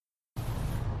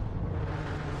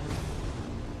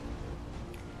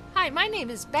Hi, my name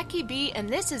is Becky B, and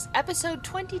this is episode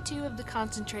 22 of the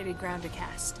Concentrated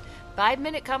Groundercast,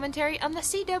 5-minute commentary on the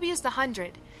CW's The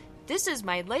 100. This is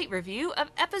my late review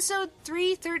of episode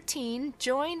 313,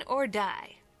 Join or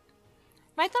Die.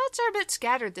 My thoughts are a bit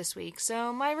scattered this week,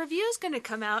 so my review is going to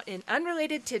come out in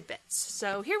unrelated tidbits.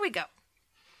 So here we go.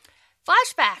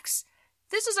 Flashbacks!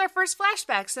 This is our first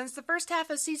flashback since the first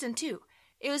half of season 2.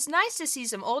 It was nice to see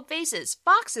some old faces,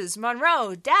 Foxes,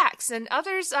 Monroe, Dax, and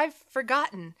others I've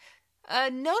forgotten.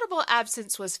 A notable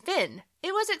absence was Finn.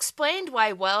 It was explained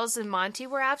why Wells and Monty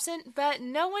were absent, but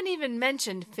no one even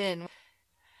mentioned Finn.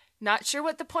 Not sure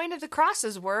what the point of the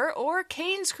crosses were, or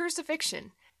Kane's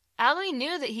crucifixion. Allie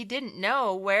knew that he didn't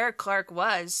know where Clark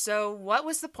was, so what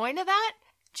was the point of that?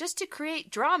 Just to create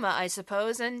drama, I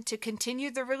suppose, and to continue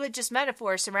the religious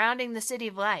metaphor surrounding the City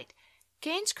of Light.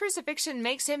 Kane's crucifixion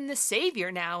makes him the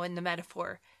savior now in the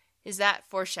metaphor. Is that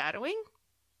foreshadowing?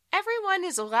 Everyone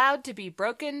is allowed to be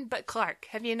broken but Clark,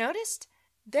 have you noticed?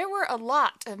 There were a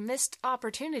lot of missed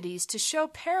opportunities to show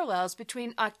parallels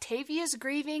between Octavia's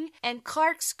grieving and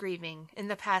Clark's grieving in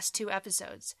the past 2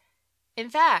 episodes. In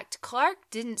fact, Clark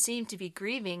didn't seem to be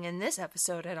grieving in this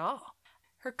episode at all.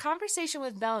 Her conversation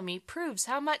with Bellamy proves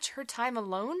how much her time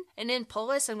alone and in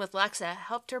Polis and with Lexa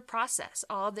helped her process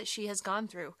all that she has gone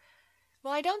through.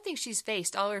 Well, I don't think she's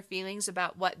faced all her feelings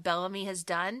about what Bellamy has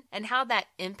done and how that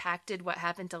impacted what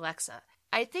happened to Lexa.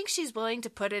 I think she's willing to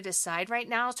put it aside right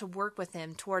now to work with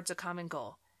him towards a common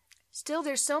goal. Still,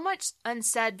 there's so much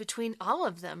unsaid between all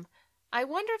of them. I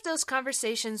wonder if those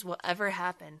conversations will ever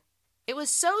happen. It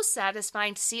was so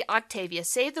satisfying to see Octavia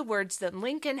say the words that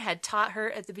Lincoln had taught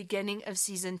her at the beginning of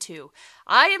season 2.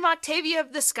 I am Octavia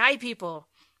of the Sky People.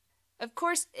 Of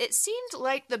course, it seemed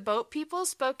like the boat people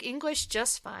spoke English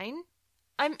just fine.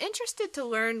 I'm interested to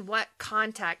learn what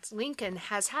contact Lincoln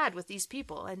has had with these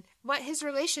people and what his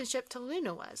relationship to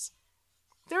Luna was.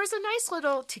 There was a nice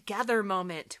little together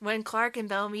moment when Clark and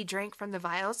Bellamy drank from the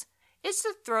vials. It's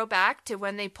a throwback to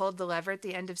when they pulled the lever at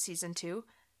the end of season 2.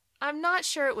 I'm not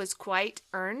sure it was quite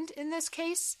earned in this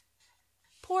case.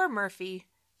 Poor Murphy,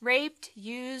 raped,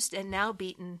 used, and now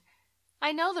beaten.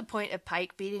 I know the point of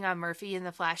Pike beating on Murphy in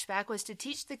the flashback was to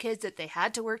teach the kids that they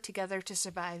had to work together to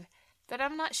survive. But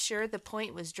I'm not sure the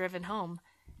point was driven home.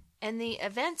 And the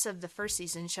events of the first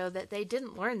season show that they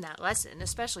didn't learn that lesson,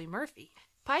 especially Murphy.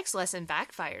 Pike's lesson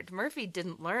backfired. Murphy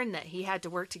didn't learn that he had to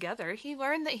work together. He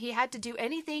learned that he had to do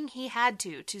anything he had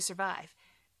to survive.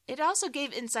 It also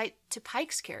gave insight to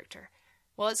Pike's character.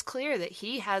 While it's clear that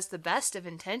he has the best of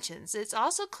intentions, it's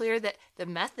also clear that the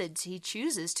methods he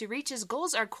chooses to reach his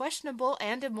goals are questionable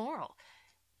and immoral.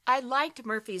 I liked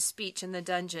Murphy's speech in the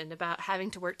dungeon about having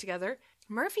to work together.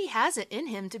 Murphy has it in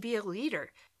him to be a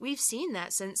leader. We've seen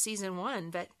that since season 1,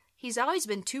 but he's always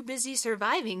been too busy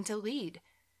surviving to lead.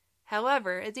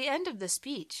 However, at the end of the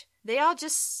speech, they all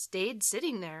just stayed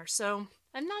sitting there, so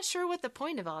I'm not sure what the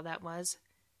point of all that was.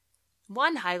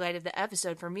 One highlight of the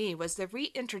episode for me was the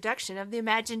reintroduction of the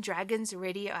Imagine Dragons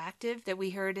Radioactive that we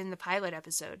heard in the pilot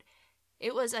episode.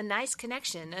 It was a nice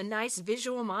connection, a nice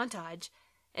visual montage,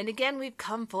 and again we've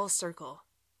come full circle.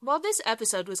 While this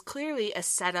episode was clearly a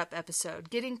setup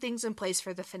episode, getting things in place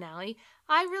for the finale,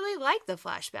 I really liked the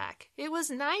flashback. It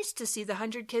was nice to see the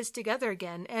 100 kids together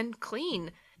again, and clean.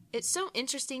 It's so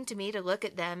interesting to me to look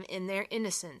at them in their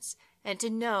innocence, and to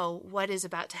know what is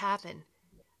about to happen.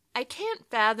 I can't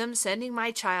fathom sending my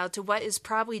child to what is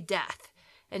probably death,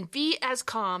 and be as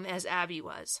calm as Abby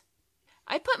was.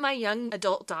 I put my young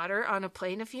adult daughter on a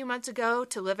plane a few months ago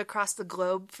to live across the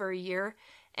globe for a year,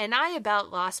 and I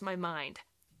about lost my mind.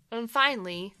 And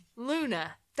finally,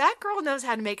 Luna. That girl knows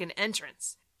how to make an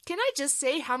entrance. Can I just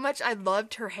say how much I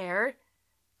loved her hair?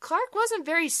 Clark wasn't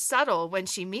very subtle when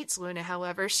she meets Luna,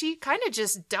 however. She kind of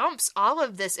just dumps all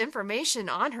of this information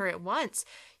on her at once.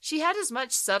 She had as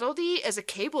much subtlety as a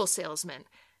cable salesman.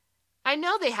 I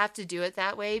know they have to do it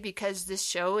that way because this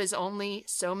show is only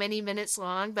so many minutes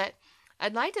long, but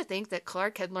I'd like to think that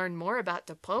Clark had learned more about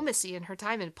diplomacy in her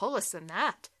time in Polis than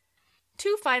that.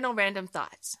 2 final random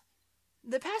thoughts.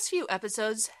 The past few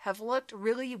episodes have looked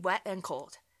really wet and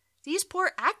cold. These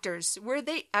poor actors, were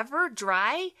they ever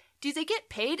dry? Do they get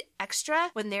paid extra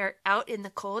when they're out in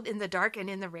the cold, in the dark, and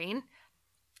in the rain?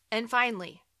 And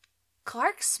finally,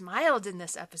 Clark smiled in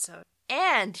this episode,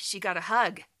 and she got a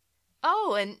hug.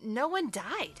 Oh, and no one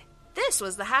died. This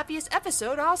was the happiest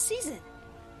episode all season.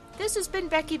 This has been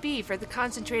Becky B for the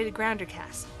Concentrated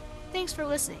Groundercast. Thanks for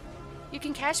listening. You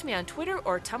can catch me on Twitter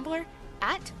or Tumblr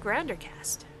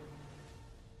 @GrounderCast.